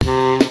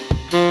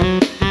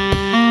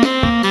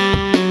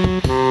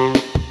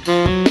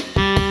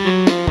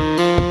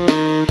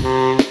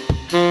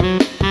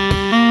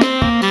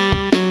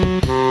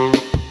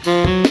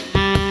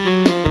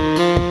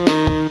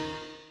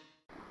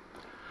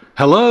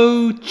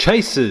Hello,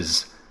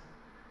 chasers!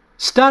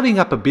 Starting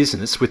up a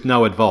business with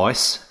no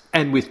advice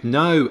and with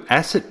no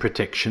asset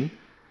protection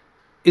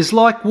is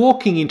like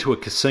walking into a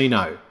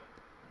casino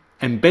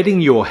and betting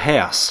your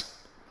house,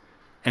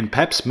 and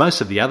perhaps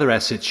most of the other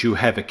assets you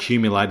have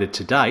accumulated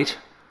to date,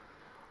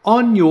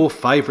 on your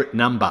favourite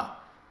number.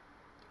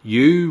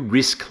 You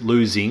risk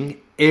losing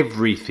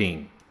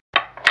everything.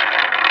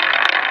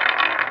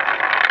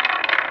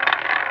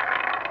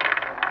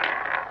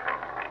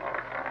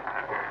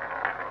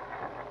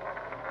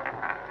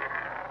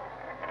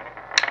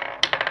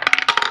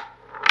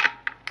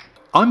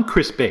 I'm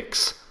Chris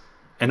Becks,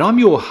 and I'm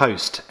your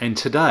host, and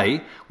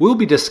today we'll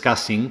be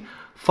discussing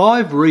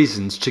 5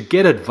 reasons to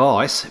get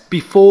advice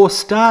before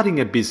starting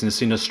a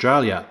business in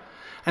Australia,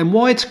 and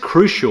why it's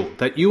crucial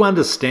that you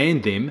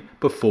understand them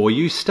before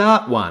you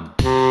start one.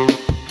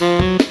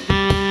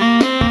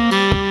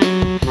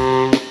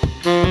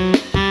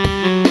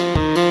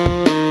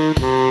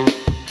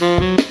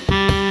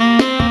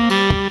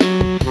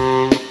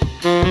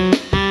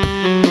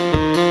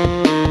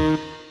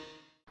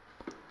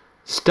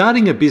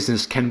 Starting a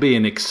business can be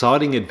an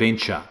exciting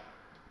adventure,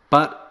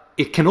 but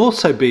it can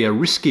also be a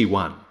risky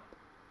one.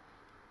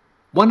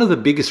 One of the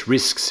biggest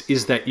risks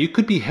is that you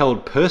could be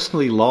held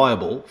personally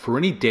liable for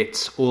any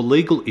debts or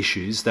legal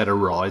issues that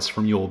arise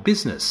from your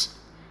business.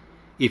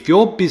 If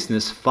your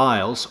business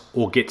fails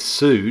or gets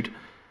sued,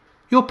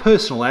 your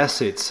personal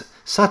assets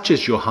such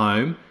as your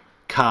home,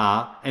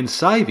 car and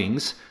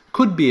savings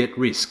could be at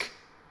risk.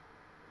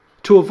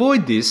 To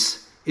avoid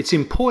this, it's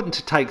important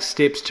to take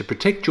steps to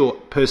protect your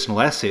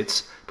personal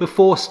assets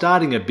before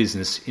starting a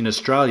business in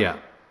Australia.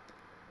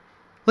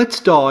 Let's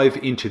dive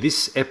into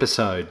this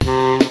episode.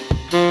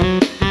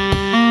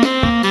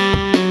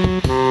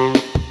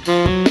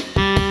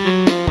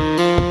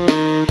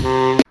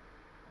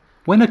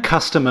 When a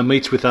customer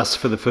meets with us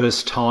for the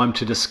first time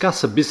to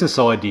discuss a business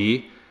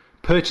idea,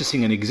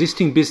 purchasing an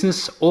existing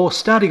business or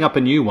starting up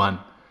a new one,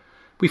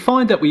 we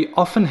find that we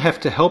often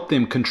have to help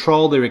them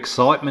control their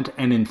excitement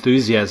and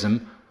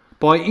enthusiasm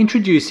by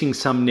introducing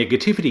some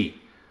negativity,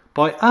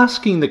 by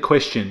asking the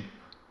question,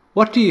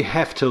 what do you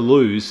have to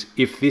lose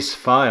if this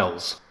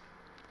fails?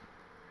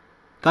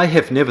 They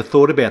have never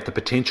thought about the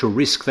potential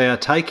risk they are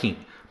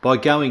taking by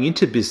going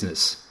into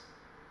business,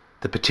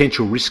 the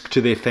potential risk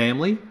to their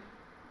family,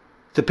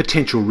 the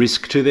potential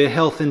risk to their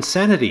health and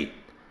sanity,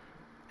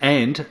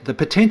 and the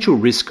potential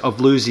risk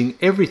of losing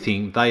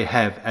everything they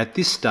have at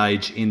this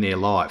stage in their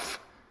life.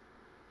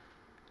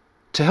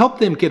 To help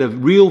them get a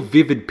real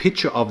vivid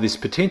picture of this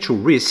potential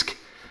risk,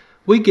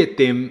 we get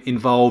them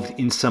involved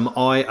in some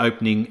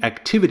eye-opening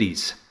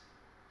activities.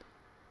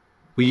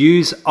 We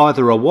use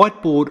either a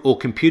whiteboard or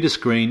computer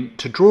screen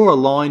to draw a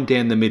line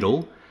down the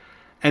middle,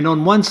 and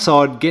on one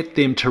side get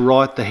them to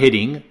write the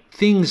heading,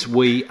 Things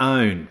We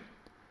Own,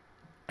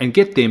 and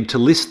get them to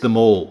list them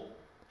all.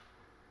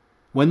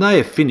 When they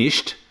have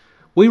finished,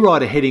 we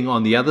write a heading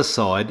on the other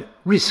side,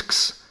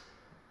 Risks,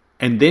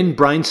 and then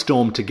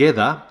brainstorm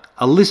together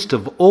a list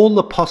of all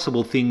the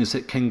possible things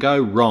that can go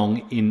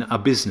wrong in a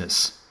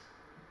business.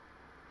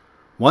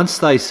 Once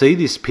they see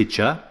this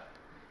picture,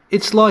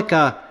 it's like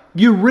a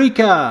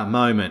Eureka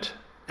moment,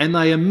 and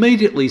they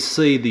immediately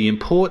see the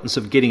importance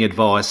of getting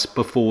advice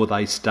before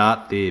they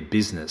start their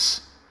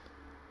business.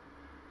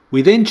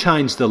 We then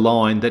change the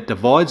line that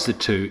divides the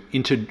two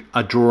into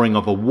a drawing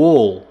of a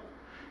wall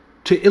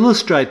to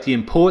illustrate the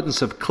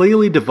importance of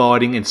clearly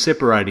dividing and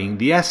separating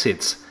the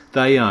assets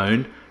they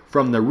own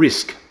from the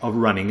risk of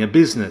running a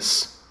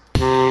business.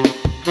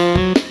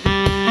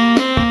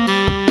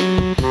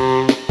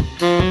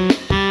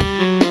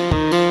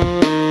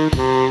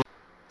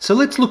 So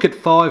let's look at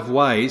 5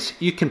 ways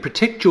you can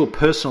protect your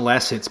personal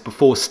assets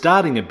before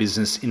starting a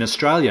business in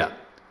Australia.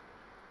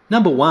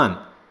 Number 1,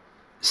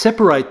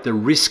 separate the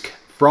risk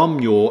from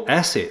your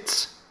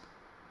assets.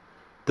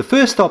 The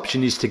first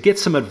option is to get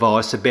some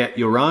advice about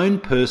your own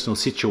personal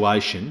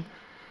situation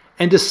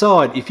and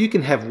decide if you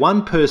can have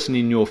one person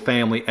in your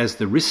family as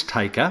the risk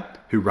taker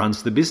who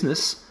runs the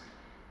business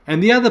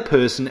and the other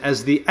person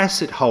as the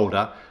asset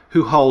holder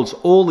who holds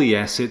all the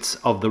assets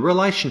of the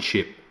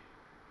relationship.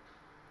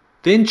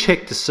 Then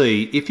check to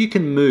see if you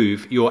can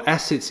move your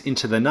assets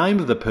into the name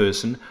of the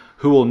person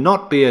who will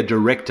not be a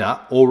director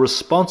or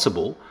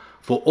responsible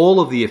for all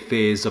of the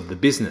affairs of the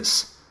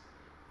business.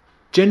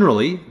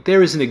 Generally,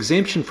 there is an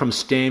exemption from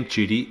stamp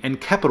duty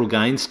and capital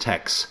gains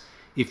tax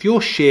if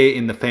your share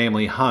in the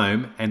family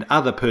home and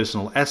other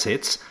personal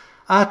assets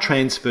are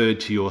transferred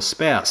to your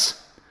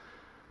spouse.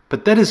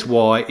 But that is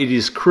why it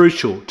is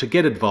crucial to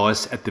get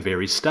advice at the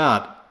very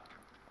start.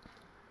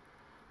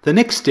 The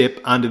next step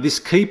under this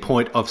key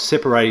point of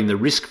separating the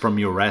risk from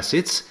your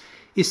assets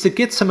is to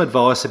get some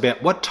advice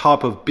about what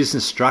type of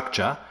business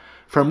structure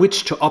from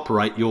which to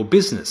operate your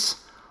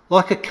business,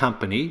 like a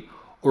company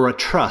or a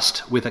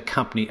trust with a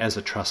company as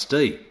a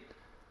trustee.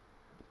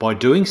 By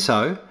doing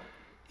so,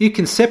 you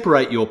can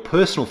separate your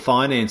personal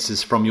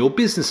finances from your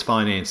business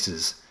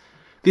finances.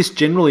 This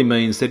generally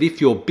means that if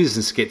your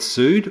business gets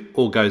sued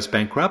or goes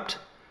bankrupt,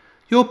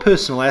 your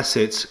personal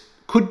assets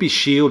could be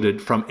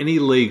shielded from any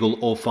legal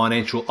or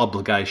financial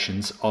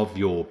obligations of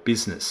your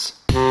business.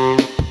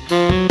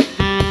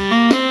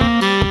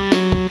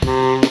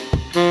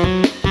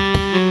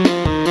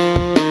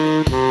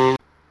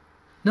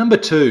 Number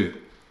 2,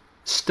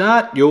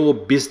 start your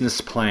business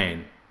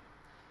plan.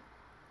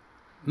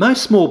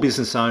 Most small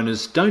business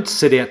owners don't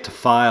set out to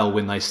fail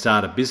when they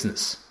start a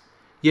business,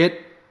 yet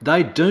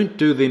they don't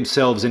do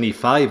themselves any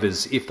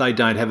favours if they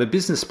don't have a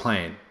business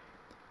plan.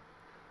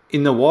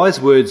 In the wise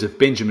words of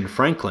Benjamin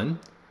Franklin,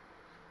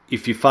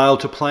 if you fail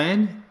to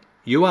plan,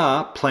 you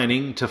are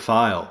planning to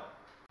fail.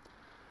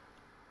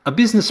 A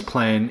business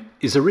plan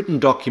is a written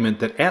document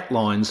that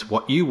outlines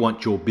what you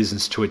want your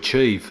business to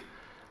achieve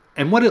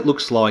and what it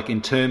looks like in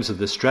terms of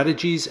the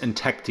strategies and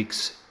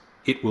tactics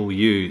it will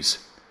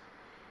use.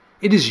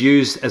 It is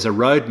used as a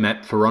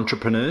roadmap for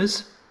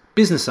entrepreneurs,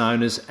 business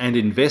owners and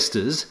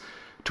investors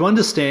to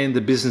understand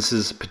the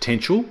business's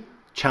potential,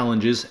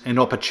 challenges and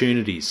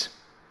opportunities.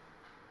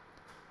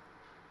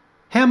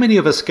 How many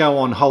of us go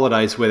on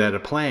holidays without a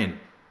plan?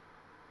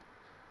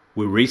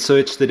 We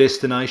research the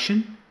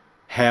destination,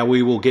 how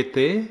we will get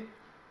there,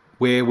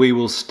 where we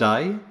will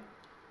stay,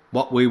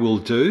 what we will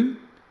do,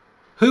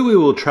 who we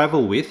will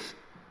travel with,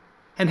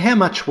 and how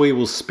much we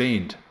will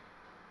spend.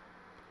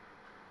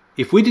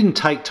 If we didn't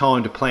take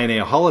time to plan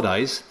our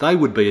holidays, they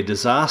would be a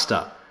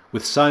disaster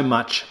with so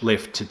much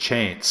left to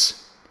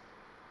chance.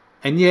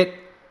 And yet,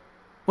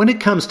 when it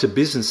comes to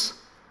business,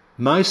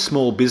 most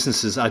small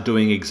businesses are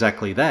doing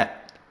exactly that,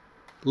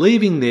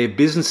 leaving their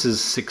business's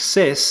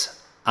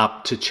success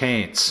up to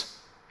chance.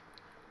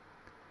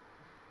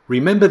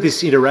 Remember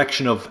this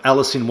interaction of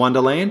Alice in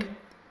Wonderland?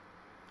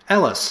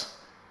 Alice,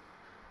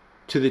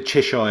 to the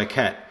Cheshire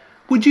Cat,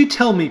 would you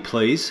tell me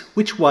please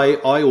which way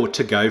I ought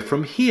to go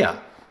from here?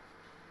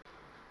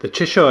 The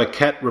Cheshire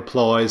Cat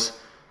replies,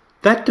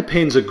 that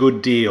depends a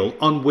good deal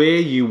on where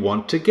you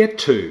want to get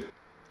to.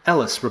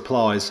 Alice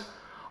replies,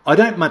 I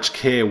don't much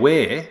care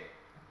where.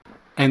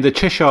 And the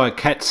Cheshire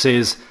Cat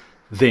says,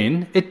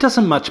 then it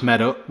doesn't much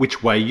matter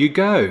which way you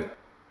go.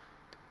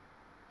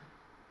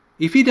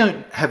 If you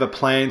don't have a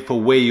plan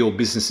for where your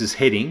business is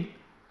heading,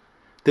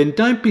 then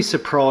don't be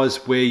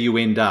surprised where you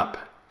end up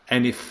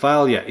and if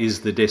failure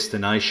is the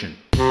destination.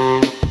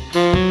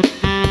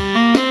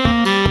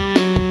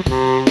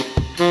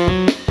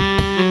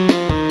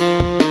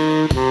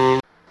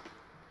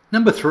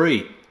 Number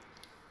 3,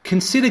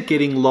 consider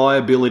getting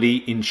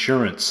liability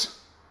insurance.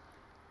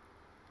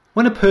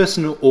 When a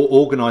person or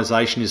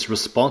organisation is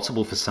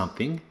responsible for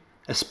something,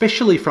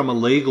 especially from a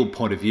legal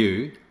point of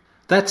view,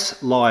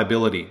 that's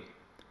liability.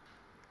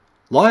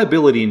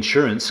 Liability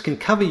insurance can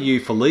cover you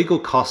for legal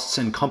costs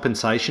and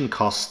compensation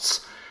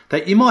costs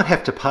that you might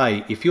have to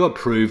pay if you are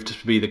proved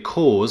to be the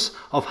cause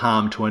of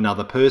harm to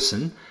another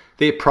person,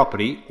 their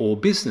property or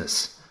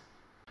business.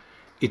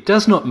 It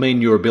does not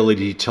mean your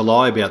ability to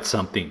lie about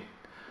something,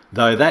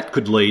 though that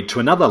could lead to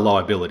another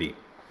liability.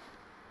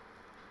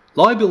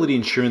 Liability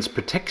insurance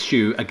protects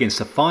you against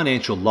a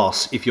financial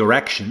loss if your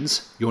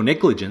actions, your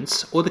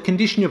negligence, or the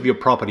condition of your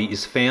property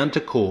is found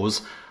to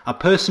cause a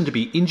person to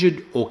be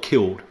injured or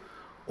killed,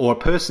 or a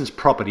person's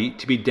property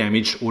to be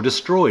damaged or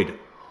destroyed,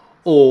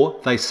 or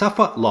they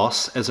suffer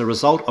loss as a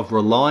result of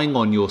relying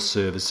on your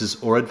services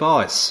or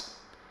advice.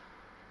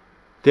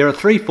 There are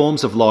 3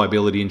 forms of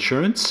liability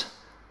insurance: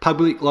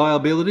 public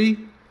liability,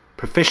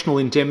 professional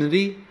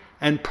indemnity,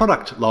 and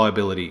product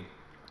liability.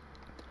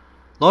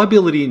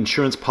 Liability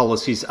insurance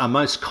policies are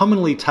most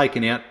commonly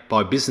taken out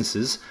by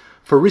businesses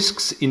for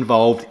risks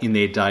involved in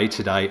their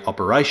day-to-day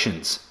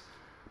operations,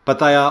 but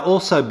they are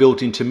also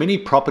built into many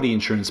property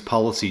insurance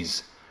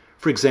policies.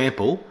 For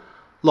example,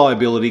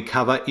 liability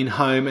cover in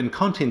home and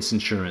contents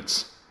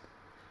insurance.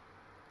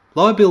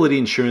 Liability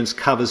insurance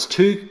covers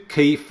 2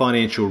 key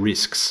financial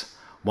risks.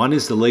 One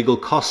is the legal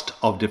cost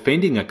of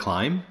defending a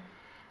claim,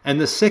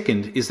 and the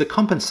second is the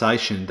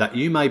compensation that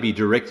you may be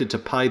directed to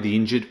pay the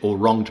injured or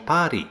wronged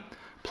party,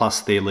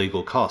 plus their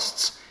legal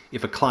costs,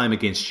 if a claim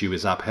against you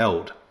is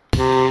upheld.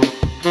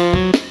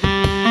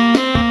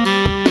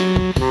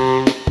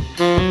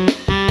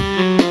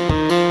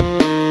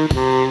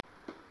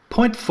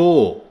 Point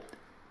 4.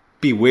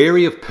 Be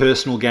wary of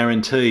personal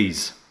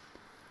guarantees.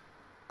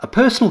 A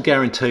personal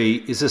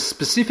guarantee is a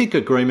specific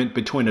agreement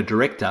between a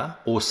director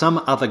or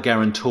some other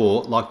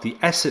guarantor like the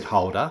asset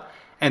holder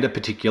and a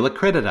particular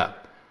creditor.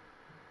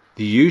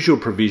 The usual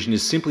provision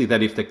is simply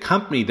that if the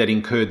company that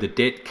incurred the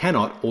debt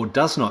cannot or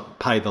does not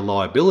pay the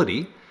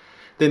liability,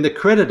 then the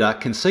creditor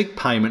can seek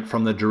payment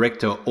from the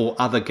director or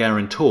other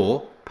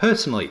guarantor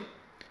personally.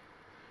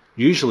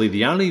 Usually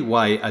the only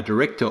way a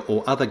director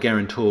or other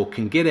guarantor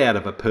can get out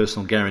of a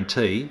personal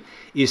guarantee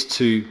is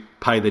to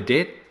pay the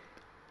debt,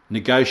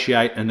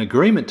 negotiate an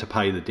agreement to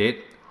pay the debt,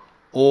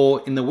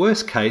 or in the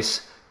worst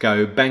case,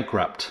 go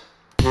bankrupt.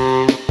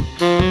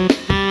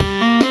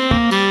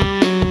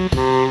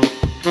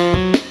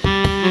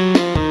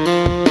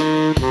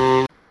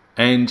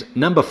 And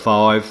number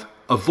 5,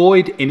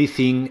 avoid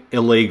anything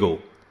illegal.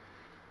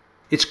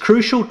 It's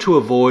crucial to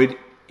avoid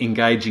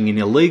engaging in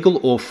illegal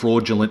or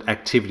fraudulent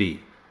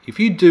activity. If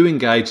you do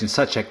engage in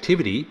such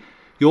activity,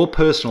 your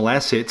personal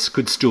assets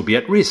could still be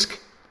at risk.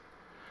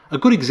 A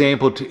good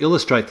example to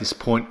illustrate this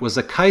point was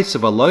the case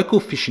of a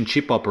local fish and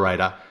chip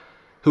operator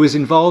who is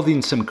involved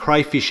in some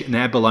crayfish and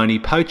abalone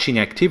poaching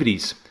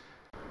activities,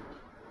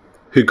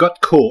 who got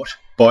caught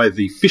by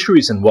the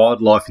Fisheries and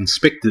Wildlife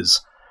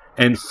inspectors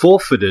and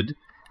forfeited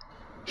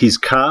his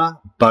car,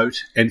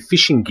 boat and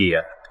fishing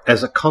gear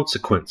as a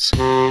consequence.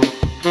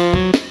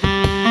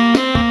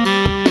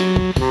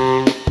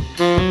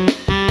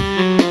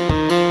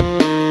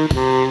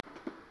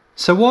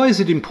 So why is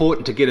it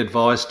important to get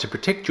advice to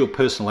protect your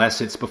personal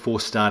assets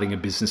before starting a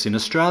business in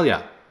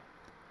Australia?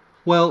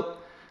 Well,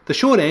 the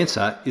short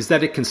answer is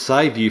that it can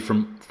save you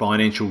from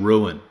financial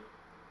ruin.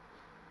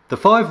 The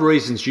 5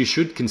 reasons you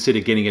should consider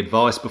getting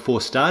advice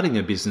before starting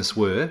a business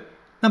were: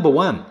 number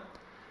 1,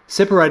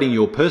 separating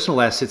your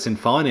personal assets and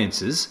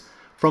finances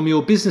from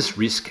your business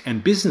risk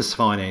and business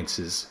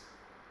finances.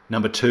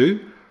 Number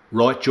 2,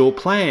 write your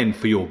plan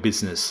for your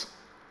business.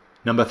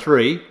 Number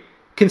 3,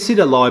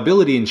 consider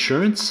liability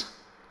insurance.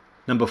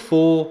 Number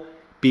 4,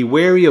 be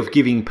wary of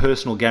giving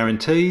personal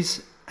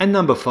guarantees. And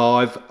number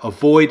 5,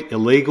 avoid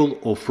illegal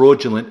or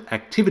fraudulent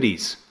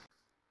activities.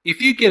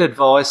 If you get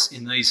advice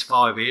in these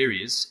 5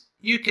 areas,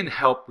 you can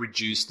help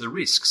reduce the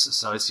risks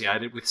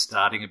associated with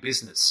starting a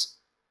business.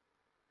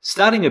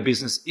 Starting a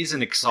business is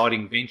an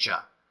exciting venture,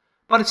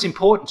 but it's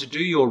important to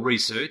do your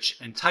research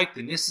and take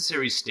the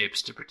necessary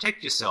steps to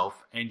protect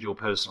yourself and your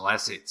personal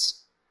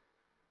assets.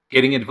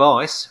 Getting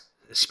advice,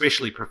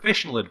 especially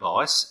professional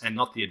advice and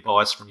not the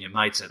advice from your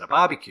mates at a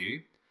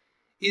barbecue,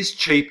 is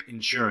cheap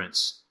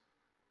insurance.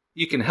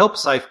 You can help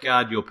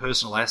safeguard your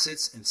personal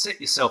assets and set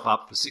yourself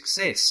up for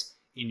success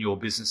in your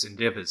business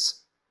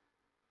endeavours.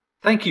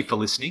 Thank you for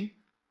listening.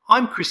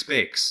 I'm Chris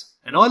Becks,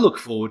 and I look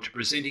forward to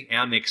presenting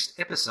our next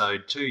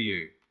episode to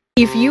you.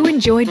 If you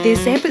enjoyed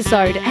this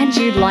episode and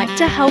you'd like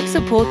to help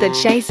support the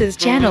Chasers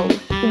channel,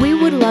 we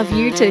would love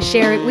you to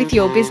share it with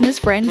your business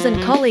friends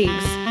and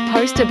colleagues,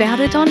 post about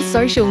it on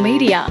social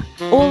media,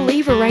 or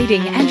leave a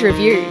rating and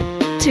review.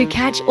 To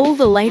catch all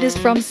the latest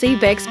from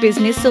CBEX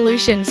Business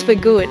Solutions for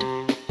Good,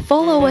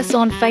 follow us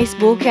on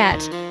Facebook at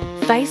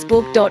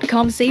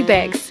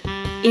facebook.com/CBEX,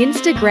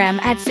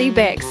 Instagram at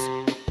CBEX,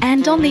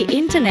 and on the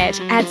internet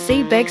at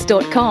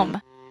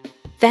cbex.com.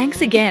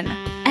 Thanks again,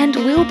 and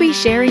we'll be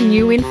sharing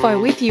new info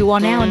with you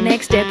on our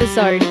next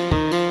episode.